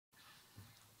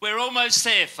We're almost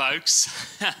there,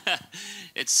 folks.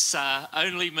 It's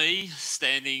only me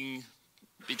standing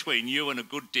between you and a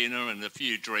good dinner and a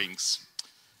few drinks.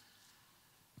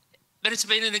 But it's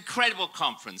been an incredible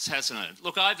conference, hasn't it?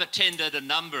 Look, I've attended a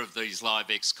number of these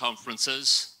LiveX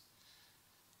conferences,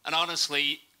 and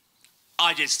honestly,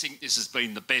 I just think this has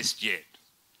been the best yet.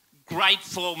 Great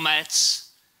formats,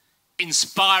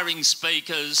 inspiring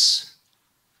speakers,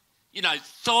 you know,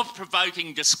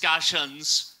 thought-provoking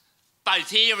discussions,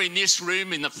 both here in this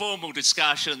room in the formal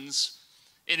discussions,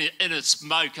 in its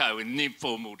MOCO, in the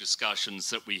informal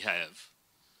discussions that we have.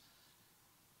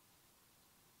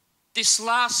 This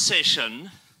last session,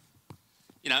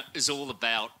 you know, is all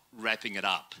about wrapping it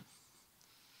up.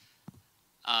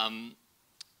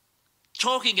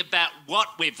 Talking about what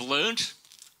we've learnt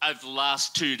over the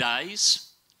last 2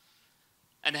 days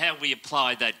and how we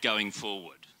apply that going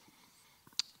forward.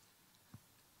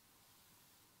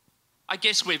 I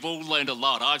guess we've all learned a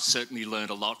lot. I've certainly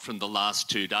learned a lot from the last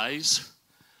 2 days.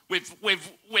 We've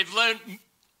learned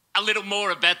a little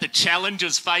more about the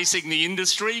challenges facing the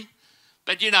industry,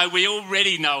 but you know, we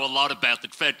already know a lot about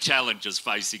the challenges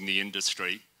facing the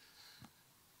industry.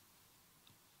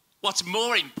 What's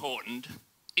more important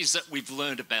is that we've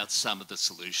learned about some of the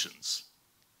solutions.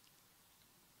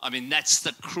 I mean, that's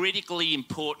the critically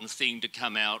important thing to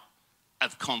come out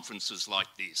of conferences like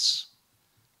this.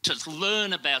 To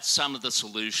learn about some of the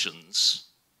solutions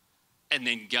and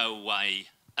then go away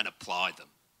and apply them.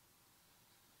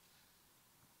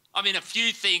 I mean, a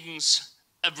few things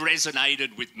have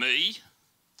resonated with me.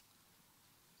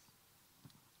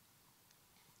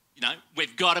 You know,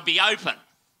 we've got to be open.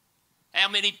 How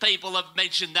many people have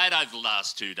mentioned that over the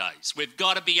last 2 days? We've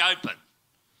got to be open.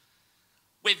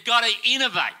 We've got to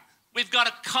innovate. We've got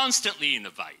to constantly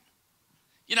innovate.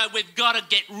 You know, we've got to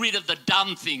get rid of the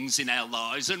dumb things in our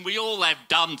lives, and we all have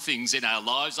dumb things in our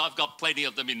lives. I've got plenty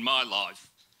of them in my life.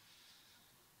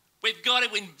 We've got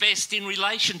to invest in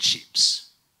relationships.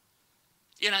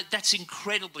 You know, that's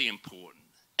incredibly important.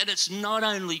 And it's not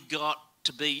only got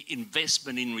to be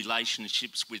investment in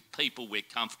relationships with people we're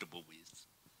comfortable with.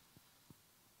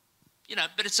 You know,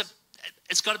 but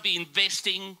it's got to be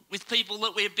investing with people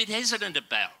that we're a bit hesitant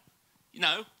about. You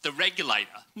know, the regulator.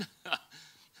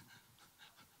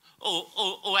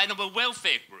 Or animal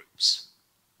welfare groups.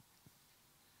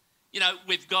 You know,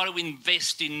 we've got to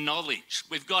invest in knowledge.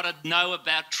 We've got to know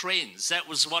about trends. That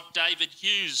was what David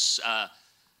Hughes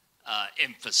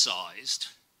emphasised.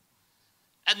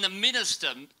 And the minister,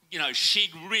 you know,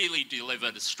 she'd really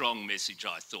delivered a strong message,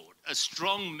 I thought. A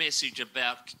strong message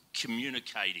about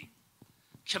communicating.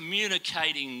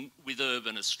 Communicating with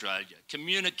urban Australia.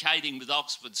 Communicating with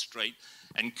Oxford Street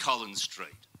and Collins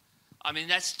Street. I mean,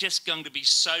 that's just going to be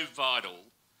so vital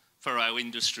for our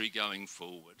industry going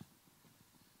forward.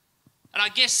 And I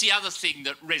guess the other thing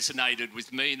that resonated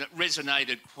with me, and that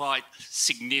resonated quite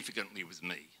significantly with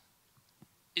me,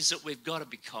 is that we've got to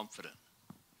be confident.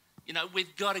 You know,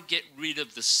 we've got to get rid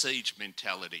of the siege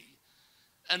mentality.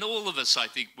 And all of us, I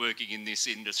think, working in this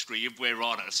industry, if we're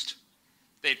honest,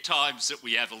 there are times that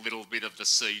we have a little bit of the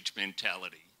siege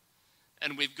mentality.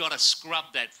 And we've got to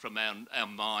scrub that from our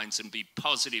minds and be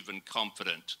positive and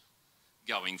confident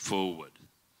going forward.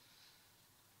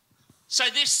 So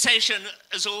this session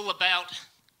is all about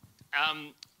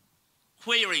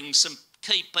querying some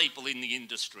key people in the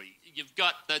industry. You've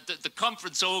got the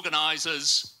conference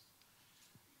organisers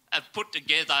have put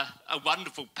together a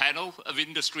wonderful panel of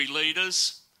industry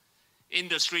leaders in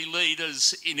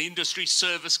industry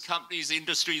service companies,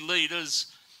 industry leaders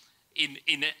in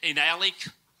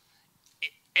ALEC,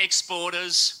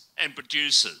 exporters and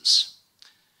producers.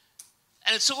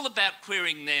 And it's all about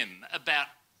querying them about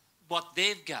what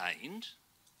they've gained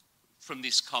from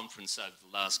this conference over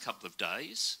the last couple of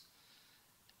days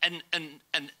and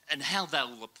how they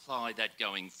will apply that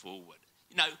going forward.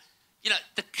 You know,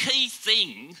 the key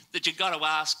thing that you've got to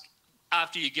ask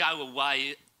after you go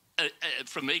away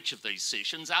from each of these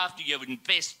sessions, after you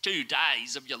invest 2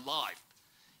 days of your life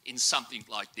in something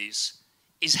like this,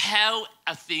 is how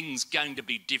are things going to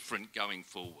be different going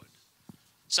forward?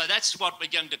 So that's what we're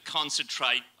going to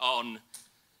concentrate on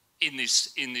in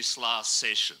this last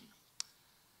session.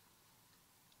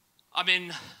 I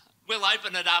mean, we'll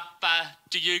open it up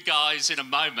to you guys in a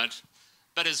moment,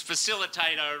 but as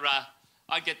facilitator,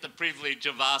 I get the privilege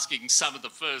of asking some of the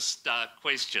first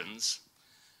questions.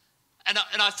 And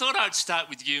I thought I'd start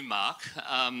with you, Mark.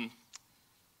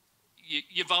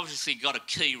 You've obviously got a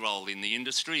key role in the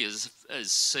industry as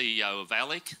CEO of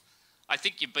ALEC. I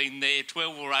think you've been there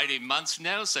 12 or 18 months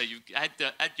now, so you've had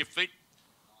your feet...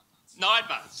 9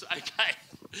 months, okay.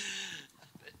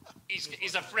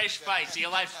 He's a fresh face,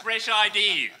 he'll have fresh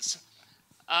ideas.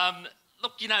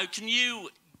 Look, you know, can you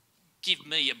give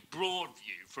me a broad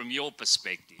view from your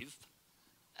perspective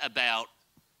about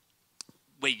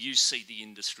where you see the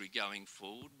industry going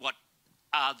forward? What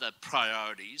are the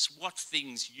priorities? What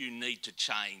things you need to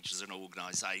change as an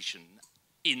organisation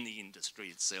in the industry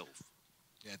itself?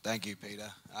 Yeah, thank you,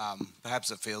 Peter.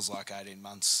 Perhaps it feels like 18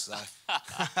 months. So.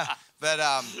 But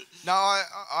no,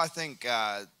 I think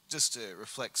just to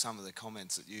reflect some of the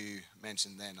comments that you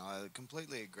mentioned then, I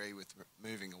completely agree with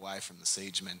moving away from the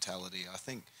siege mentality. I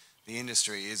think the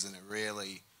industry is in a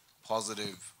really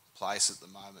positive place at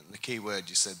the moment. And the key word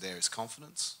you said there is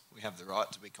confidence. We have the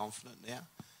right to be confident now.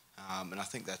 And I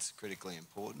think that's critically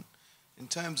important. In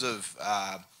terms of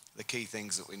the key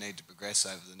things that we need to progress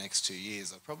over the next 2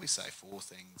 years, I'd probably say 4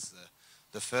 things.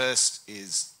 The first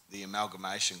is the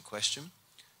amalgamation question.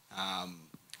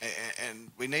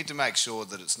 And we need to make sure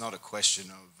that it's not a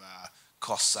question of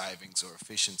cost savings or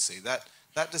efficiency.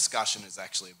 That discussion is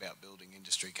actually about building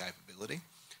industry capability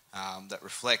that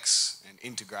reflects and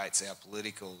integrates our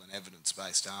political and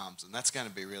evidence-based arms. And that's going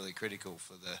to be really critical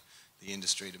for the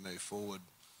industry to move forward.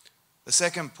 The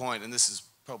second point, and this is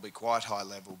probably quite high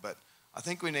level, but I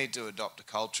think we need to adopt a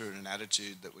culture and an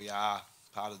attitude that we are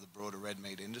part of the broader red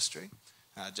meat industry.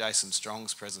 Jason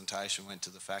Strong's presentation went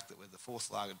to the fact that we're the fourth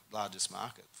largest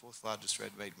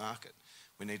red meat market.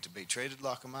 We need to be treated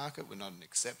like a market. We're not an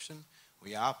exception.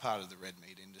 We are part of the red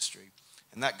meat industry.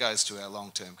 And that goes to our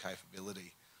long-term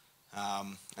capability.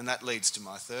 And that leads to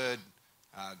my third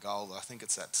goal. I think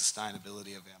it's that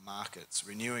sustainability of our markets,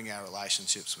 renewing our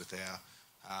relationships with our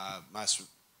most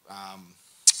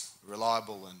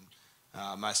reliable and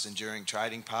most enduring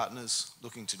trading partners,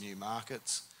 looking to new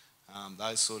markets,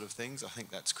 those sort of things. I think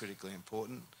that's critically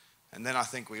important. And then I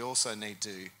think we also need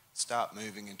to start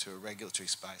moving into a regulatory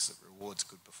space that rewards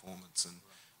good performance. And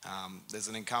there's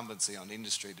an incumbency on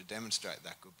industry to demonstrate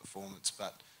that good performance,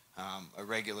 but a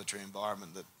regulatory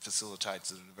environment that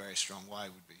facilitates it in a very strong way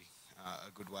would be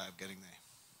a good way of getting there.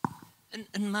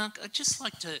 And Mark, I'd just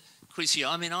like to quiz you.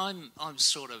 I mean, I'm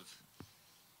sort of...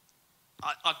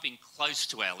 I've been close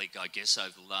to ALEC, I guess,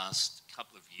 over the last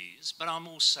couple of years, but I'm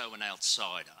also an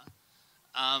outsider.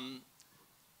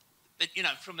 But, you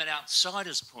know, from an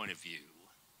outsider's point of view,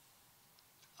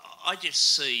 I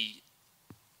just see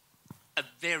a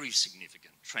very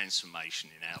significant transformation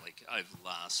in ALEC over the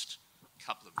last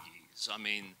couple of years. I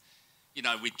mean, you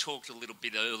know, we talked a little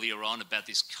bit earlier on about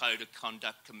this Code of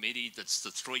Conduct Committee that's the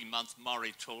 3-month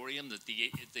moratorium that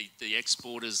the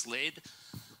exporters led.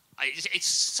 It's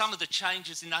some of the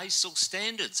changes in ASIL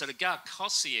standards that are going to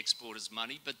cost the exporters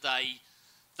money, but they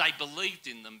believed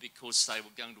in them because they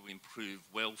were going to improve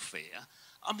welfare.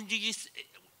 I mean,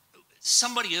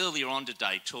 somebody earlier on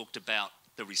today talked about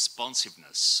the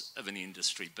responsiveness of an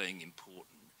industry being important.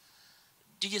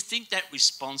 Do you think that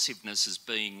responsiveness is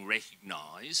being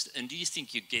recognised, and do you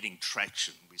think you're getting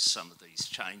traction with some of these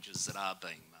changes that are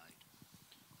being made?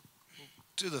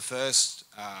 To the first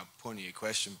point of your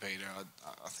question, Peter,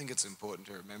 I think it's important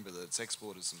to remember that it's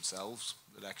exporters themselves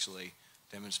that actually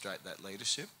demonstrate that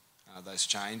leadership, those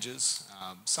changes.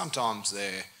 Sometimes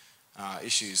they're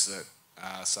issues that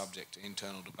are subject to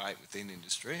internal debate within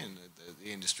industry, and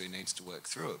the industry needs to work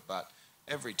through it. But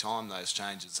every time those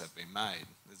changes have been made,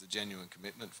 there's a genuine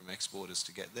commitment from exporters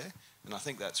to get there, and I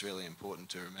think that's really important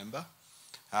to remember.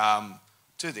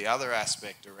 To the other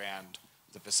aspect around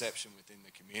the perception within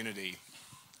the community,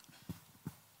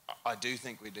 I do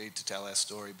think we need to tell our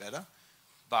story better,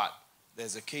 but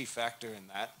there's a key factor in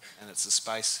that, and it's the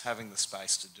space, having the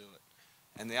space to do it.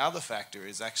 And the other factor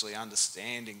is actually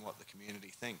understanding what the community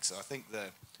thinks. So I think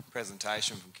the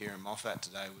presentation from Kieran Moffat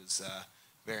today was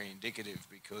very indicative,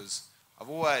 because I've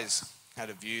always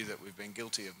had a view that we've been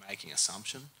guilty of making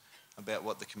assumption about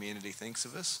what the community thinks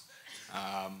of us.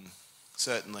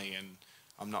 Certainly, and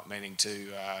I'm not meaning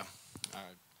to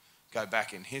go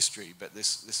back in history, but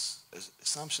this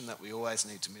assumption that we always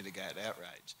need to mitigate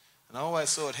outrage. And I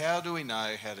always thought, how do we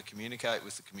know how to communicate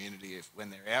with the community when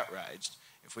they're outraged,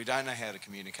 if we don't know how to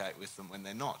communicate with them when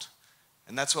they're not?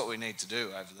 And that's what we need to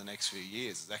do over the next few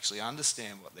years, is actually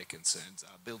understand what their concerns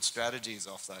are, build strategies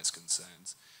off those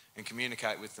concerns, and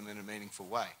communicate with them in a meaningful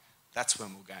way. That's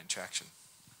when we'll gain traction.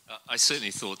 I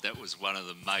certainly thought that was one of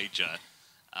the major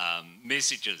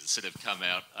messages that have come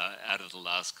out of the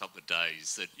last couple of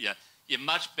days, that you're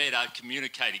much better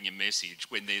communicating your message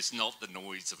when there's not the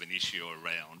noise of an issue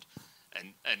around.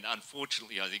 And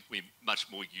unfortunately, I think we're much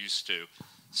more used to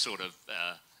sort of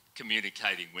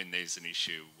communicating when there's an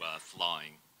issue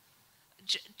flying.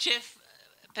 Geoff,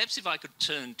 perhaps if I could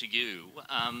turn to you.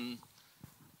 I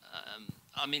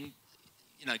mean,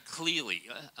 you know, clearly,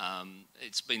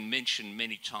 it's been mentioned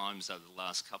many times over the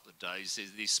last couple of days,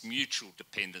 there's this mutual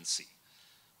dependency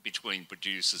between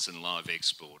producers and live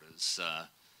exporters.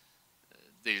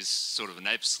 There's sort of an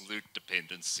absolute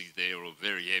dependency there, or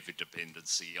very heavy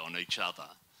dependency on each other.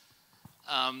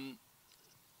 I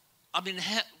mean,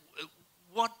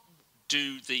 what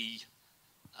do the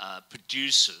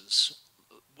producers,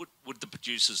 would the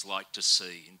producers like to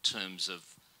see in terms of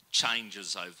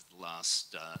changes over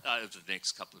the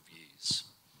next couple of years?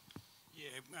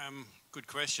 Yeah, good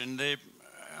question.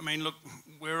 I mean, look,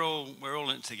 we're all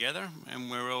in it together,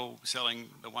 and we're all selling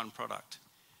the one product.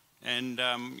 And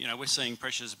you know, we're seeing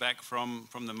pressures back from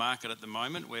the market at the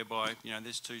moment, whereby, you know,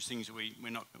 there's two things that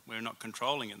we're not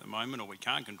controlling at the moment, or we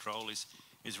can't control,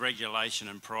 is regulation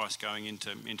and price going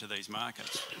into these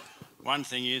markets. One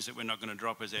thing is that we're not going to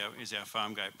drop is our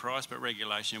farm gate price, but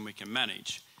regulation we can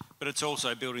manage. But it's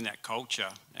also building that culture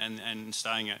and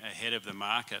staying ahead of the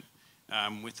market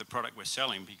with the product we're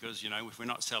selling, because, you know, if we're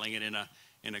not selling it in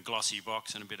a glossy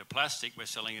box and a bit of plastic, we're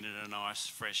selling it in a nice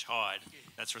fresh hide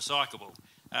that's recyclable.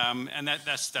 And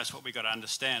that's what we've got to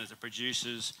understand, is the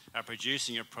producers are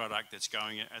producing a product that's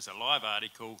going as a live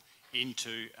article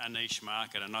into a niche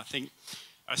market. And I think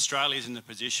Australia's in the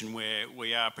position where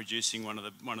we are producing one of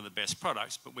the best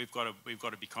products, but we've got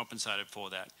to be compensated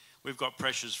for that. We've got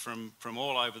pressures from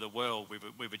all over the world.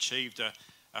 We've achieved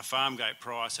a farm gate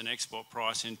price, an export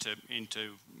price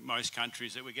into most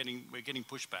countries that we're getting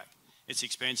pushback. It's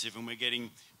expensive, and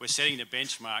we're setting the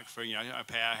benchmark for, you know, a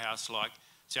powerhouse like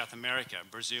South America,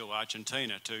 Brazil,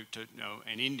 Argentina,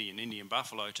 and Indian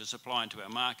buffalo to supply into our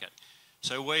market.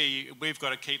 So we've got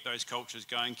to keep those cultures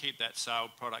going, keep that sale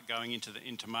product going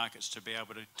into markets to be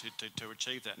able to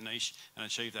achieve that niche and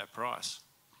achieve that price.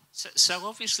 So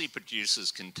obviously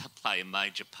producers can play a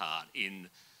major part in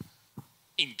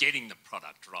getting the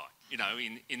product right, you know,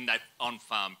 in that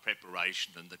on-farm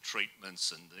preparation and the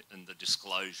treatments and the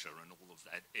disclosure and all of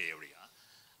that area.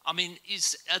 I mean,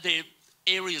 are there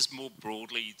areas more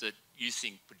broadly that you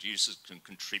think producers can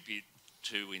contribute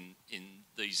to in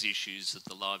these issues that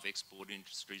the live export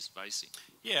industry is facing?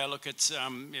 Yeah, look, it's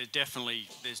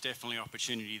there's definitely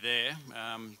opportunity there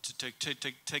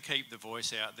to keep the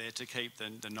voice out there, to keep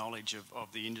the knowledge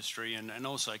of the industry, and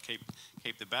also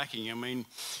keep the backing. I mean,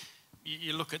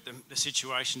 you look at the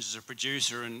situations as a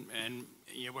producer, and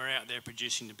you know, we're out there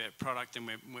producing the best product, and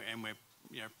we're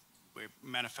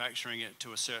manufacturing it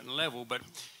to a certain level, but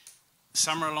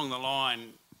somewhere along the line,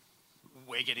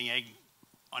 we're getting egg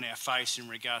on our face in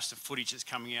regards to footage that's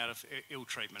coming out of ill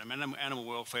treatment. I mean, animal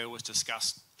welfare was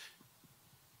discussed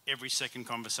every second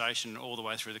conversation all the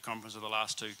way through the conference of the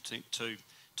last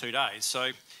two days.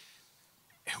 So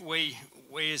we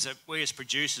as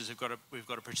producers we've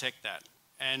got to protect that,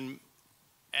 and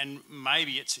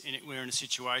maybe we're in a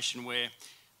situation where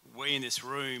we in this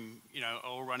room, you know, are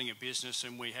all running a business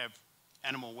and we have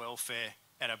animal welfare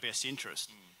at our best interest.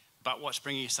 But what's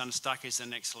bringing us unstuck is the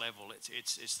next level.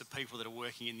 It's the people that are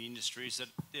working in the industries that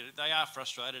they are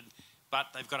frustrated, but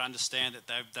they've got to understand that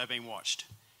they've been watched.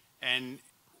 And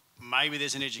maybe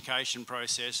there's an education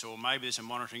process, or maybe there's a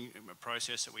monitoring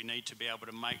process that we need to be able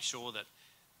to make sure that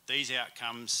these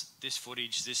outcomes, this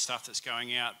footage, this stuff that's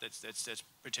going out, that's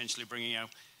potentially bringing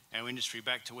our industry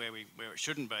back to where it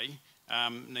shouldn't be,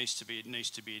 needs to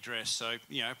be addressed. So,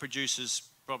 you know, producers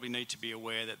probably need to be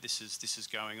aware that this is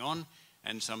going on,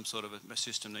 and some sort of a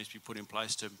system needs to be put in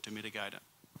place to mitigate it.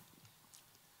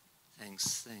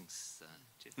 Thanks,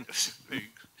 Geoff.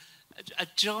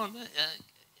 John,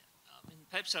 I mean,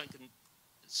 perhaps I can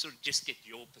sort of just get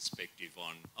your perspective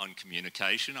on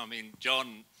communication. I mean,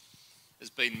 John has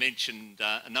been mentioned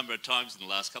a number of times in the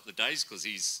last couple of days because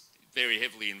he's very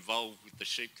heavily involved with the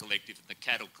sheep collective and the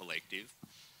cattle collective.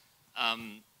 I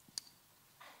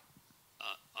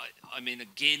mean,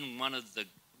 again, one of the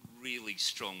really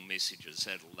strong messages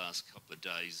out of the last couple of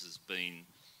days has been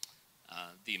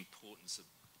the importance of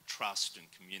trust and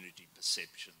community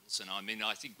perceptions. And I mean,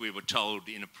 I think we were told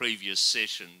in a previous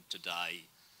session today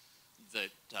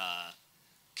that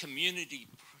community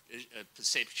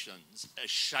perceptions are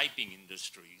shaping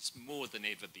industries more than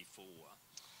ever before.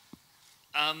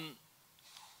 I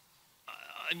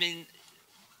mean,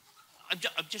 I'm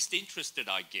just interested,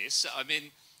 I guess. I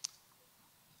mean,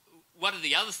 one of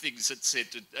the other things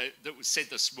that was said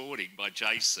this morning by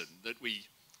Jason, that we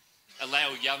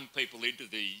allow young people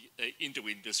into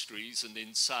industries and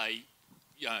then say,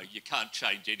 you know, you can't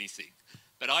change anything.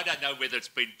 But I don't know whether it's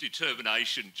been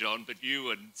determination, John, but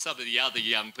you and some of the other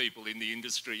young people in the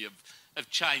industry have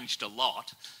changed a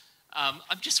lot.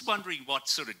 I'm just wondering what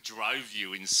sort of drove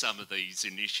you in some of these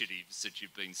initiatives that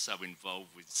you've been so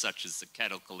involved with, such as the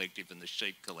cattle collective and the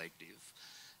sheep collective.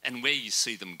 and where you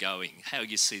see them going, how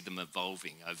you see them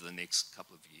evolving over the next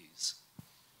couple of years.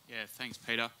 Yeah, thanks,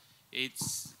 Peter.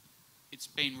 It's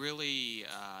been really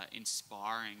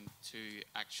inspiring to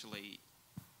actually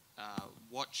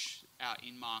watch our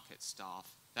in-market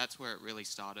staff. That's where it really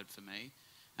started for me.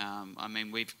 I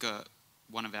mean, we've got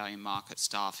one of our in-market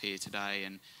staff here today,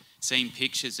 and seeing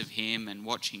pictures of him and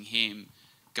watching him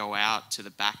go out to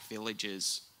the back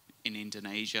villages in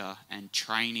Indonesia and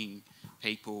training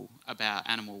people about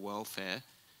animal welfare,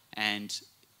 and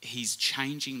he's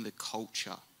changing the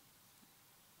culture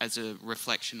as a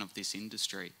reflection of this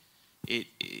industry.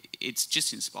 It's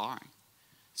just inspiring.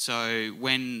 So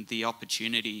when the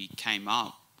opportunity came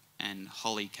up and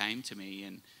Holly came to me,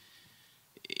 and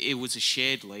it was a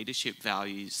shared leadership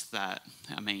values that,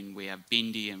 I mean, we have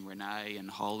Bindi and Renee and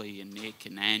Holly and Nick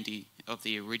and Andy of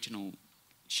the original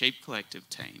Sheep Collective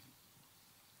team.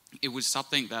 It was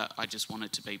something that I just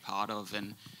wanted to be part of,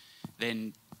 and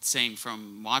then seeing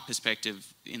from my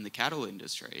perspective in the cattle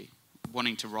industry,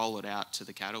 wanting to roll it out to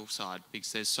the cattle side,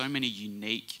 because there's so many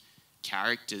unique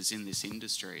characters in this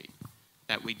industry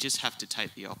that we just have to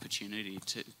take the opportunity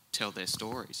to tell their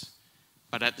stories.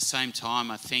 But at the same time,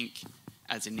 I think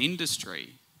as an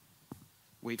industry,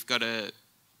 we've got to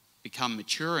become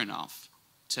mature enough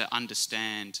to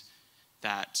understand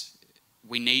that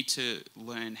we need to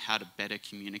learn how to better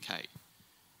communicate.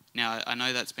 Now, I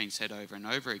know that's been said over and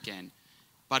over again,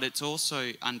 but it's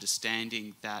also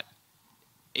understanding that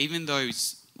even though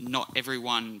not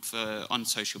everyone on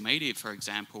social media, for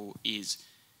example, is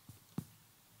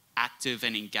active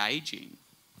and engaging,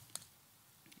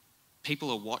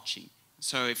 people are watching.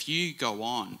 So if you go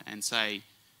on and say,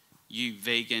 you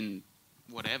vegan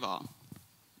whatever,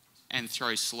 and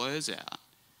throw slurs out,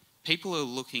 people are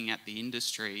looking at the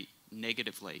industry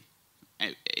negatively,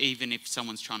 even if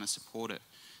someone's trying to support it.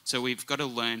 So we've got to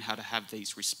learn how to have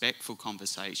these respectful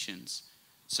conversations.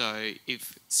 So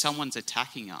if someone's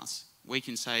attacking us, we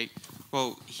can say,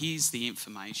 well, here's the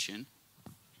information,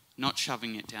 not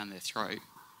shoving it down their throat,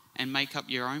 and make up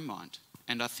your own mind.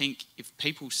 And I think if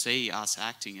people see us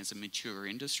acting as a mature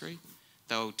industry,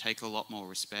 they'll take a lot more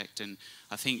respect. And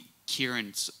I think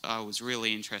I was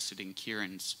really interested in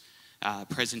Kieran's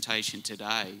presentation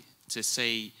today to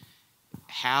see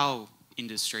how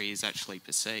industry is actually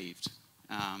perceived.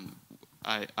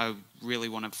 I really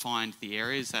want to find the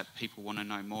areas that people want to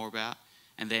know more about,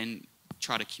 and then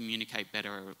try to communicate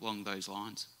better along those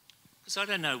lines. Because I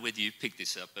don't know whether you picked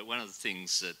this up, but one of the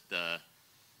things that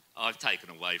I've taken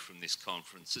away from this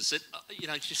conference is that,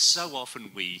 just so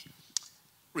often we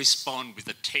respond with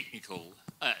a technical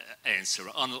answer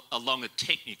along a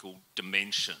technical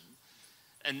dimension.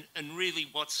 And really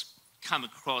what's come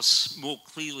across more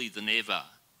clearly than ever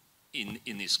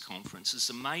in this conference is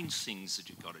the main things that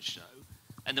you've got to show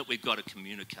and that we've got to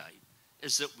communicate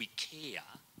is that we care.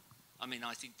 I mean,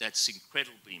 I think that's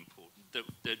incredibly important,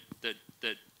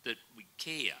 that we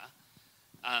care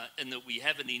and that we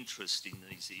have an interest in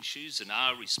these issues and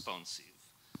are responsive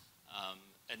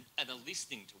and are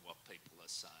listening to what people are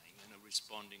saying and are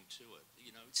responding to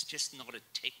it. It's just not a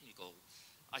technical...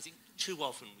 I think too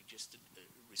often we just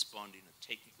respond in a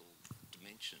technical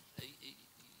dimension.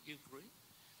 You agree?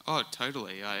 Oh,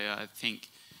 totally. I think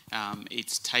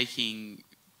it's taking...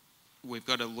 We've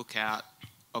got to look out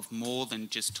of more than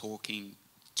just talking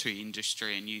to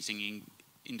industry and using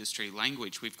industry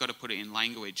language. We've got to put it in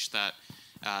language that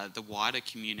the wider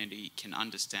community can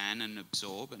understand and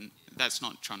absorb, and that's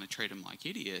not trying to treat them like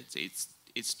idiots.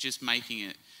 It's just making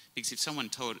it... Because if someone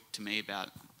told to me about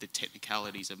the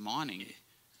technicalities of mining,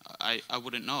 I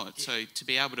wouldn't know it. So to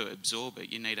be able to absorb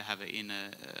it, you need to have it in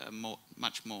a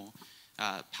much more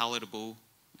palatable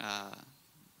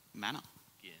manner.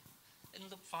 Yeah. And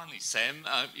look, finally, Sam,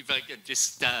 if I could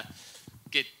just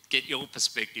get your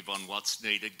perspective on what's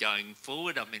needed going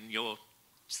forward. I mean, you're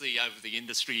CEO of the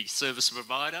industry service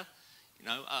provider.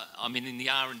 I mean, in the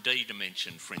R&D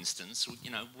dimension, for instance,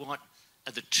 what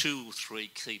are the 2 or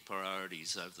 3 key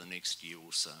priorities over the next year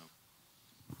or so?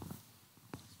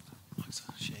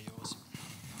 Share yours.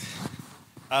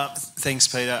 Thanks,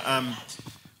 Peter.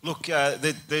 Look,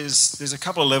 there's a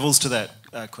couple of levels to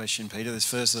that question, Peter.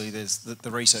 Firstly, there's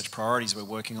the research priorities we're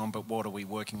working on, but what are we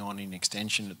working on in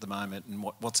extension at the moment, and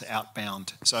what's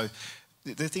outbound? So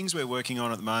the things we're working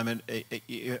on at the moment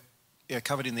are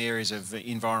covered in the areas of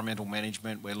environmental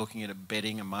management. We're looking at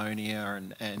bedding, ammonia,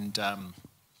 and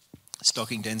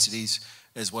stocking densities,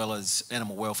 as well as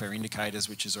animal welfare indicators,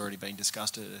 which has already been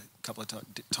discussed a couple of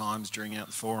times during our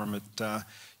forum.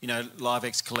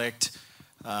 LiveX Collect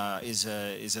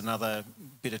is another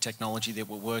bit of technology that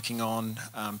we're working on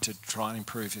to try and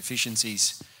improve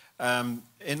efficiencies. And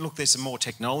look, there's some more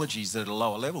technologies that are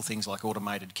lower level, things like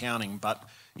automated counting. But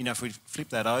you know, if we flip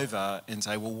that over and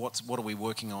say, well, what are we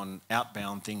working on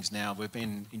outbound things now? We've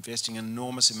been investing an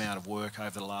enormous amount of work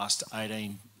over the last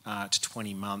 18 to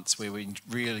 20 months, where we're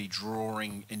really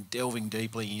drawing and delving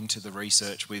deeply into the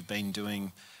research we've been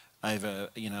doing over,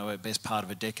 you know, a best part of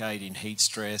a decade in heat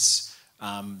stress,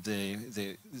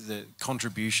 the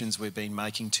contributions we've been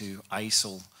making to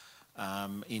ACEL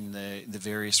in the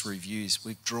various reviews.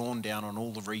 We've drawn down on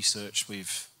all the research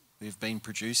we've been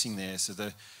producing there.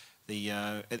 So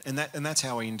and that's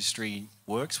how our industry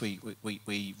works. We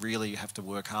really have to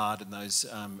work hard in those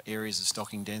areas of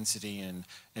stocking density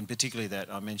and particularly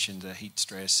that I mentioned, the heat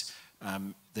stress.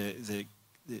 The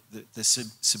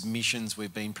submissions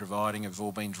we've been providing have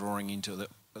all been drawing into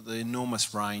the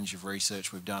enormous range of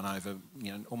research we've done over,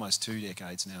 you know, almost 2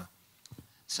 decades now.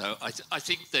 So I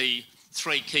think the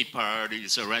 3 key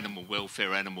priorities are animal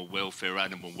welfare, animal welfare,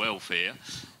 animal welfare.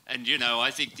 And, you know,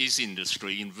 I think this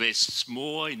industry invests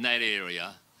more in that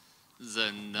area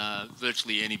than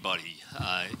virtually anybody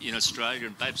in Australia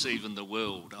and perhaps even the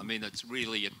world. I mean, it's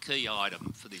really a key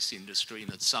item for this industry,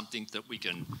 and it's something that we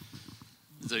can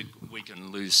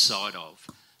lose sight of.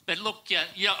 But look,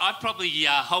 I probably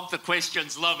hogged the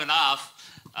questions long enough.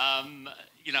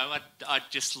 You know, I'd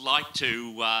just like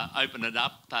to open it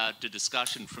up to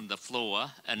discussion from the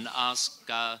floor and ask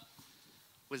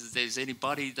whether there's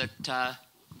anybody that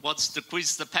wants to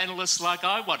quiz the panellists like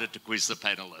I wanted to quiz the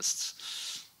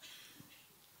panellists.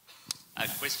 A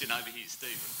question over here,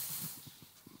 Stephen.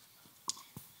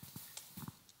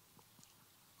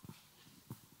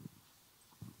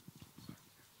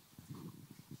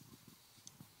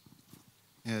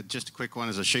 Yeah, just a quick one.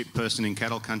 As a sheep person in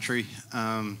cattle country,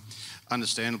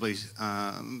 understandably,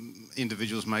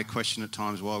 individuals may question at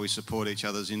times why we support each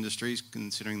other's industries,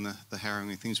 considering the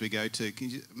harrowing things we go to. Can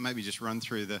you maybe just run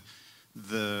through a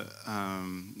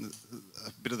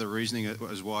bit of the reasoning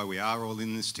as why we are all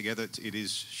in this together? It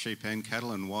is sheep and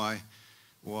cattle, and why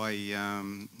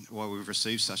we've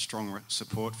received such strong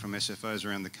support from SFOs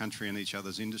around the country and each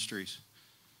other's industries.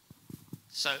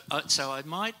 So I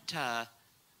might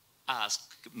ask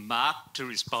Mark to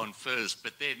respond first,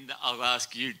 but then I'll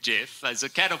ask you, Geoff, as a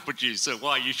cattle producer,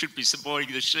 why you should be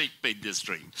supporting the sheep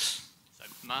industry. So,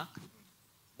 Mark?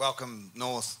 Welcome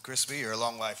north, Crispy. You're a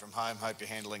long way from home. Hope you're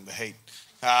handling the heat.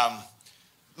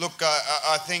 Look,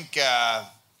 I think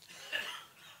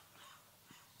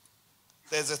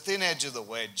there's a thin edge of the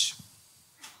wedge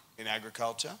in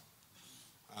agriculture.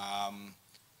 And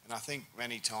I think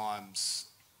many times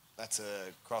that's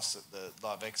a cross that the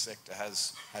LiveX sector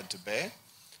has had to bear.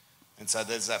 And so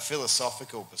there's that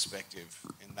philosophical perspective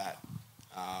in that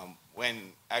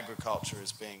when agriculture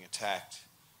is being attacked,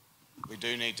 we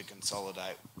do need to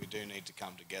consolidate, we do need to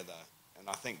come together. And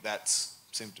I think that's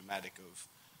symptomatic of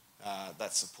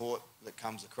that support that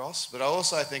comes across. But I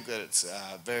also think that it's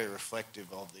very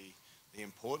reflective of the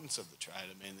importance of the trade.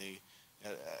 I mean,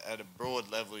 at a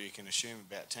broad level, you can assume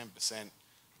about 10%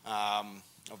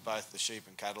 of both the sheep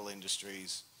and cattle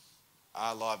industries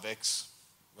are LiveX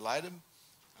related.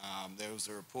 There was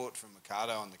a report from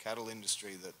Mercado on the cattle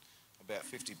industry that about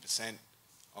 50%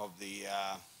 of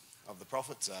the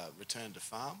profits are returned to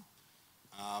farm.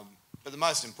 But the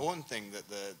most important thing that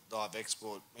the live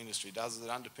export industry does is it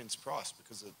underpins price,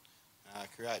 because it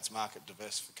creates market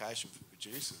diversification for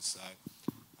producers. So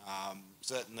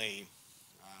certainly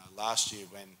last year,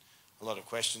 when a lot of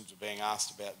questions were being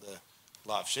asked about the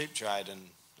live sheep trade and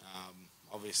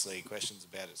obviously questions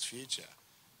about its future,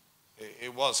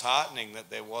 it was heartening that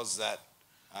there was that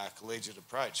collegiate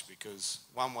approach, because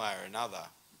one way or another,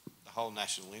 the whole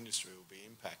national industry will be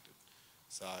impacted.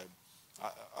 So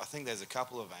I think there's a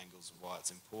couple of angles of why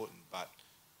it's important, but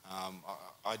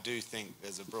I do think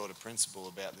there's a broader principle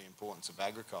about the importance of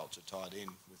agriculture tied in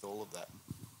with all of that.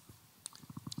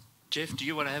 Geoff, do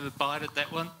you want to have a bite at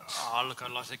that one? Oh, look,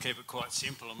 I'd like to keep it quite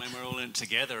simple. I mean, we're all in it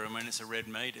together. I mean, it's a red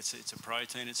meat, it's a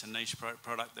protein, it's a niche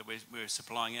product that we're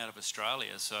supplying out of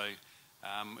Australia. So,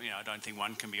 you know, I don't think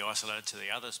one can be isolated to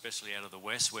the other, especially out of the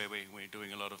west, where we're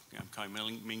doing a lot of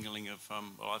commingling of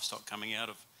livestock coming out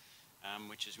of,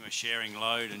 which is we're sharing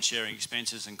load and sharing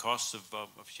expenses and costs of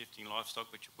shifting livestock,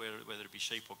 whether it be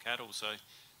sheep or cattle. So,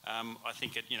 I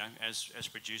think you know, as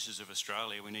producers of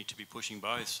Australia, we need to be pushing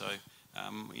both. So.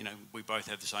 You know, we both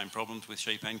have the same problems with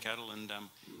sheep and cattle, and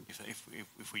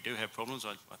if we do have problems,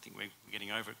 I think we're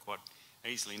getting over it quite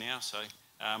easily now. So,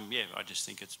 yeah, I just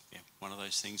think it's one of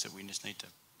those things that we just need to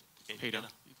get together.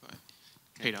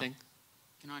 Peter,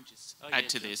 can I just add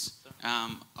to this?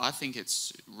 I think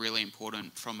it's really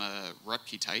important from a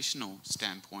reputational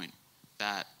standpoint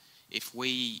that if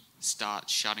we start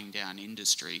shutting down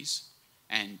industries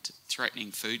and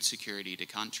threatening food security to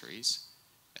countries,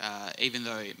 even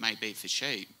though it may be for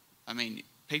sheep, I mean,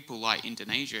 people like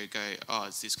Indonesia go, oh,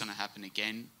 is this going to happen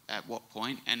again? At what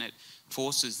point? And it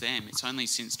forces them. It's only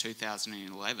since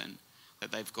 2011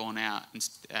 that they've gone out, and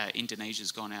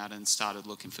Indonesia's gone out and started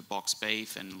looking for box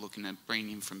beef and looking at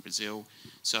bringing in from Brazil.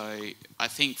 So I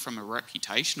think from a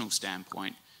reputational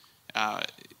standpoint,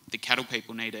 the cattle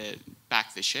people need to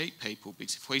back the sheep people,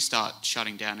 because if we start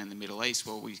shutting down in the Middle East,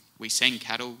 well, we send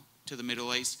cattle to the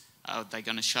Middle East, are they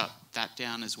going to shut that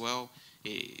down as well?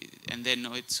 And then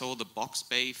it's all the box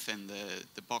beef and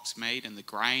the box meat and the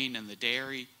grain and the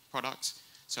dairy products.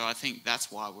 So I think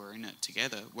that's why we're in it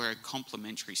together. We're a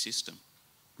complementary system.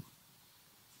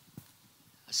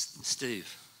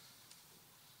 Steve.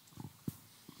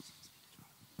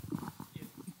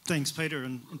 Thanks, Peter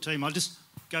and team. I'll just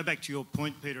go back to your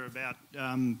point, Peter, about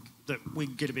that we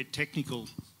get a bit technical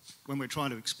when we're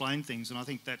trying to explain things, and I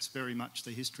think that's very much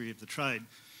the history of the trade.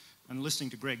 And listening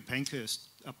to Greg Pankhurst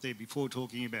up there before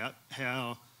talking about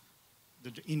how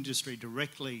the industry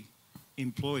directly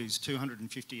employs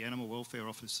 250 animal welfare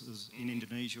officers in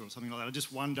Indonesia or something like that, I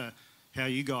just wonder how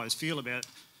you guys feel about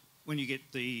when you get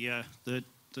the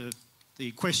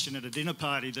question at a dinner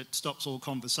party that stops all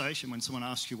conversation when someone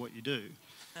asks you what you do.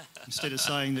 Instead of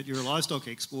saying that you're a livestock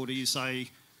exporter, you say,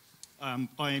 I'm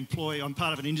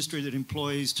part of an industry that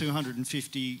employs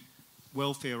 250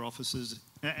 welfare officers,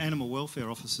 animal welfare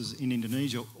officers in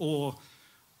Indonesia, or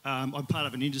I'm part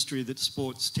of an industry that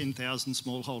supports 10,000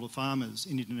 smallholder farmers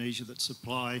in Indonesia that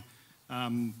supply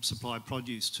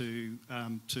produce to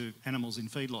animals in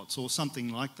feedlots, or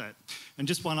something like that. And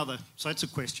just one other, so that's a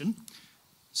question.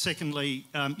 Secondly,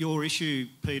 your issue,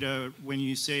 Peter, when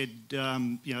you said,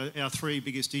 our three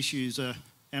biggest issues are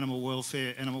animal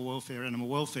welfare, animal welfare, animal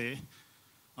welfare,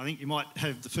 I think you might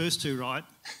have the first two right,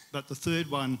 but the third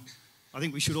one, I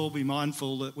think we should all be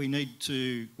mindful that we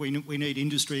need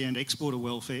industry and exporter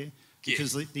welfare,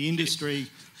 because the industry,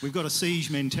 we've got a siege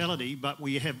mentality, but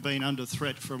we have been under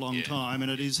threat for a long time,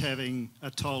 and it is having a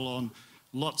toll on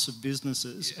lots of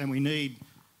businesses, and we need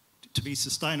to be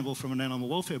sustainable from an animal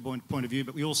welfare point of view,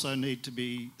 but we also need to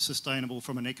be sustainable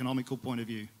from an economical point of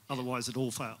view. Otherwise, it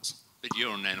all fails. But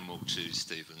you're an animal too,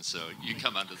 Stephen, so you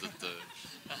come under the third.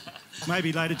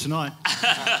 Maybe later tonight.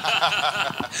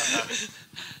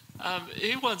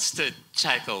 Who wants to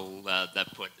tackle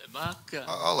that point? Mark?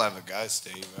 I'll have a go,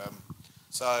 Steve.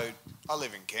 So I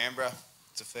live in Canberra.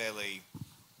 It's a fairly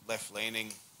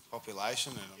left-leaning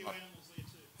population. And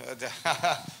I'm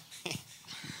not...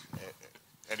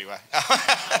 Anyway,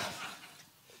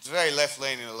 it's a very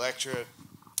left-leaning electorate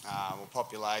or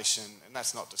population, and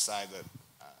that's not to say that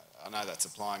I know that's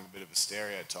applying a bit of a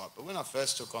stereotype. But when I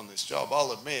first took on this job,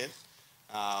 I'll admit,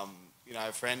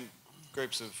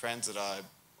 groups of friends that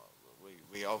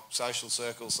we social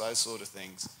circles, those sort of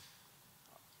things.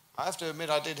 I have to admit,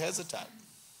 I did hesitate.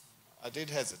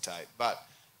 But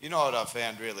you know what I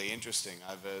found really interesting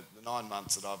over the 9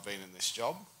 months that I've been in this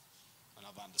job, and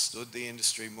I've understood the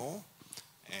industry more,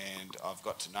 and I've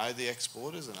got to know the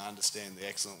exporters and I understand the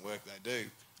excellent work they do,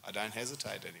 I don't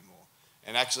hesitate anymore.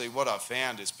 And actually what I've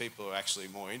found is people are actually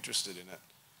more interested in it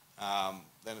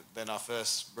than I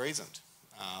first reasoned.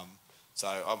 So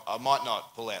I might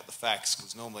not pull out the facts,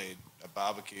 because normally at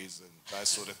barbecues and those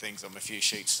sort of things I'm a few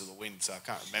sheets to the wind, so I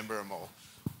can't remember them all.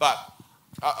 But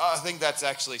I think that's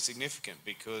actually significant,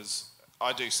 because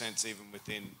I do sense even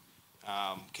within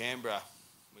Canberra,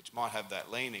 which might have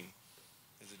that leaning,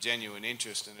 there's a genuine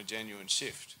interest and a genuine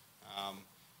shift.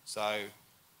 So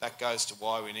that goes to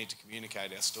why we need to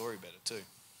communicate our story better too.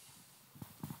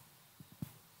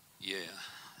 Yeah.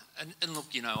 And look,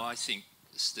 I think,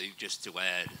 Steve, just to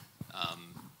add,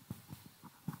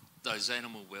 those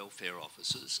animal welfare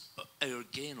officers are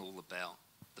again all about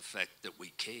the fact that we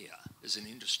care as an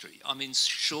industry. I mean,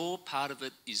 sure, part of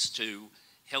it is to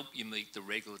help you meet the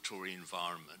regulatory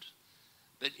environment,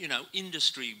 but,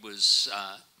 industry was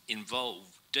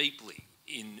involved deeply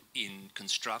in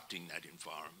constructing that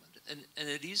environment. And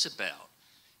it is about,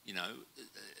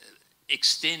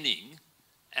 extending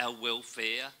our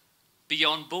welfare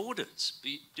beyond borders,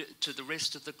 to the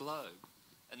rest of the globe.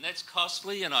 And that's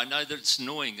costly, and I know that it's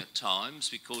annoying at times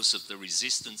because of the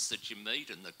resistance that you meet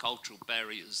and the cultural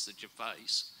barriers that you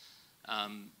face.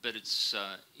 But it's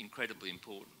incredibly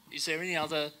important. Is there any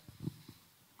other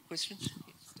questions?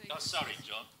 Oh, sorry,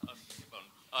 John.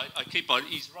 I keep on,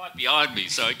 he's right behind me,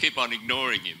 so I keep on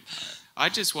ignoring him. I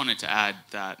just wanted to add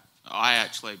that I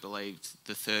actually believed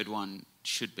the third one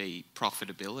should be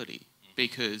profitability,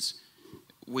 because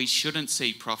we shouldn't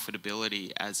see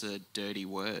profitability as a dirty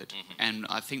word. And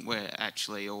I think we're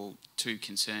actually all too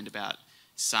concerned about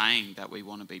saying that we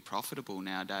want to be profitable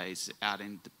nowadays out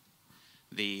in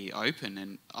the open.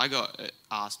 And I got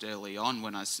asked early on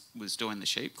when I was doing the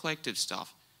sheep collective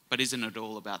stuff, but isn't it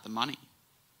all about the money?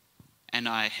 And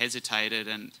I hesitated,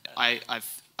 and I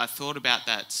thought about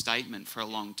that statement for a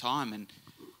long time, and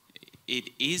it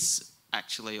is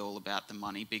actually all about the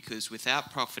money, because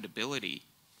without profitability,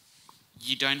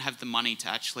 you don't have the money to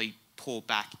actually pour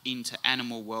back into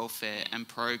animal welfare and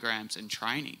programs and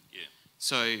training. Yeah.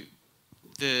 So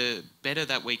the better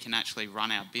that we can actually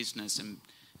run our business and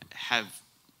have,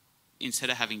 instead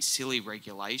of having silly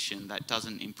regulation that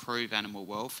doesn't improve animal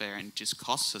welfare and just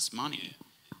costs us money,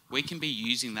 we can be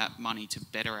using that money to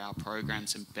better our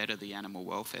programs and better the animal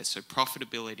welfare. So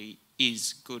profitability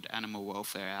is good animal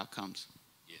welfare outcomes.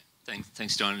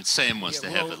 Thanks, Doan. And Sam wants to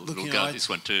have a little go at this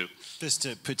one too. Just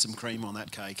to put some cream on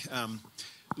that cake.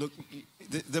 Look,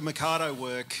 the Mikado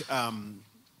work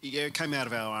it came out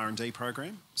of our R&D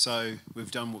program. So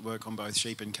we've done work on both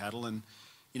sheep and cattle. And,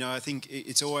 you know, I think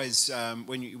it's always,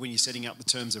 when you're setting up the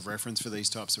terms of reference for these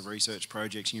types of research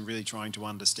projects, and you're really trying to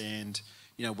understand,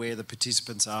 you know, where the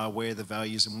participants are, where the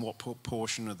values, and what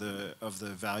portion of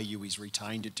the value is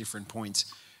retained at different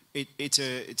points. It's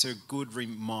a good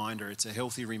reminder, it's a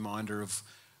healthy reminder of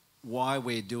why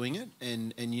we're doing it,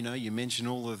 and you know, you mentioned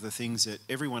all of the things that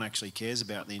everyone actually cares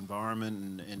about, the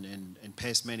environment and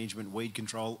pest management, weed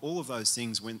control, all of those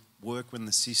things work when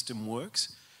the system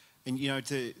works. And you know,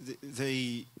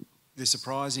 the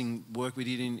surprising work we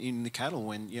did in the cattle,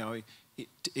 when you know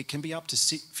it can be up to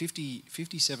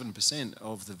 57%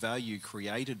 of the value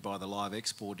created by the live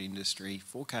export industry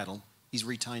for cattle is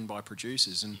retained by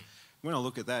producers. And when I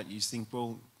look at that, you think,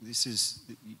 well, this is,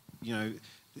 you know,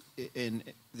 and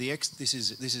this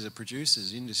is a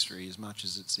producer's industry as much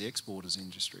as it's the exporter's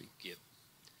industry. Yep.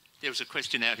 There was a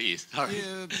question out here. Sorry.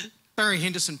 Yeah, Barry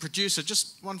Henderson, producer.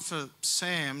 Just one for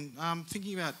Sam.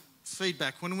 Thinking about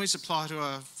feedback. When we supply to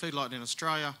a feedlot in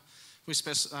Australia, we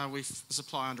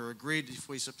supply under a grid. If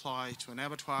we supply to an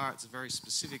abattoir, it's a very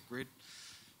specific grid.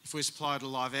 If we supply to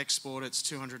live export, it's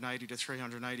 280 to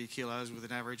 380 kilos with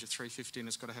an average of 350, and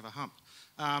it's got to have a hump.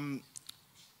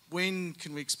 When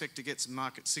can we expect to get some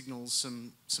market signals,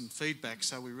 some feedback,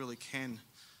 so we really can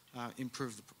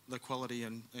improve the quality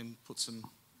and put some,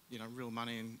 you know, real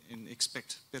money and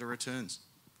expect better returns?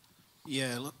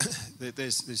 Yeah, look,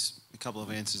 there's a couple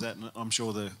of answers to that, and I'm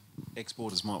sure the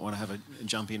exporters might want to have a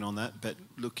jump in on that. But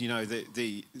look, you know,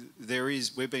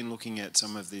 we've been looking at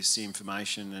some of this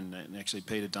information, and actually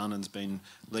Peter Dunnan's been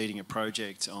leading a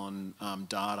project on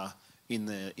data in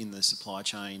the supply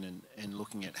chain and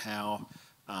looking at how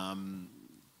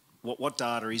what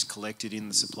data is collected in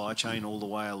the supply chain all the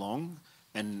way along,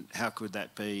 and how could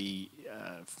that be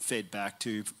fed back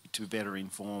to better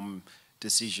inform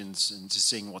decisions and just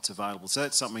seeing what's available. So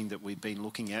that's something that we've been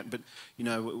looking at. But, you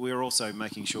know, we're also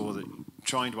making sure that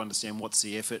trying to understand what's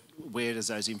the effort, where does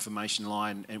those information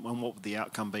lie, and what would the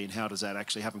outcome be, and how does that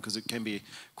actually happen, because it can be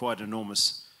quite an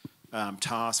enormous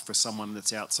task for someone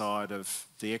that's outside of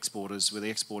the exporters, where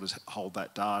the exporters hold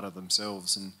that data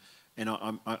themselves. And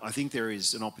I think there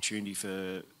is an opportunity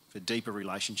for deeper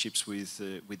relationships with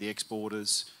the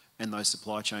exporters and those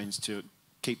supply chains to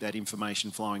keep that information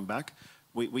flowing back.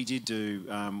 We did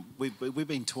do, we've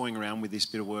been toying around with this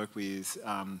bit of work with,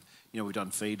 you know, we've done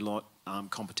feedlot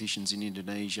competitions in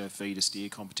Indonesia, feeder steer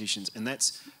competitions, and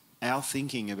that's our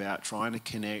thinking about trying to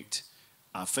connect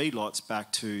feedlots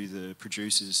back to the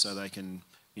producers so they can,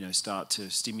 you know, start to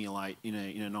stimulate in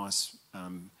a nice,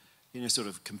 in a sort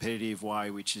of competitive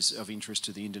way, which is of interest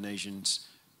to the Indonesians,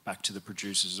 back to the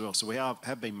producers as well. So we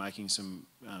have been making some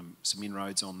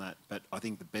inroads on that, but I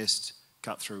think the best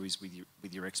cut through is with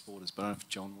your exporters. But I don't know if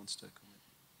John wants to comment.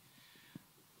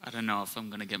 I don't know if I'm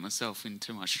going to get myself in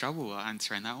too much trouble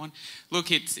answering that one. Look,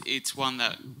 it's one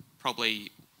that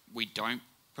probably we don't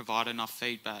provide enough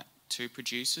feedback to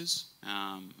producers.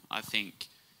 I think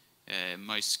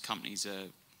most companies are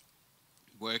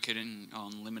working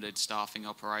on limited staffing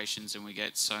operations, and we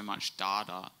get so much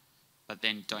data, but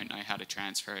then don't know how to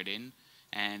transfer it in.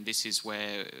 And this is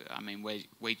where, I mean,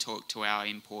 we talk to our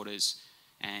importers,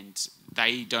 and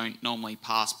they don't normally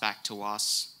pass back to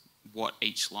us what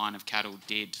each line of cattle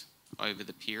did over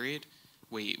the period.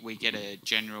 We get a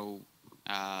general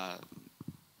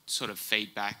sort of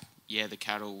feedback. Yeah, the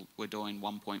cattle were doing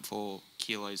 1.4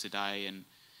 kilos a day, and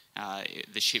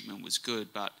the shipment was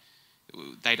good, but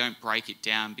they don't break it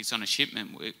down, because on a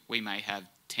shipment we may have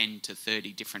 10 to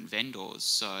 30 different vendors,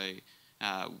 so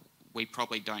we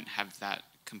probably don't have that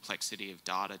complexity of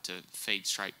data to feed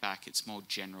straight back. It's more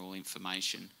general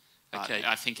information. But Okay.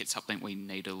 I think it's something we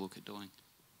need to look at doing.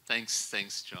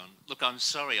 Thanks, John. Look, I'm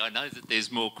sorry. I know that there's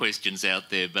more questions out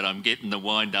there, but I'm getting the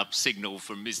wind-up signal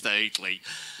from Mr. Heatley.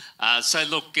 So,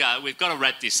 look, we've got to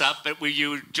wrap this up, but will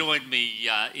you join me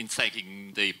in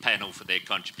thanking the panel for their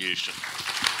contribution?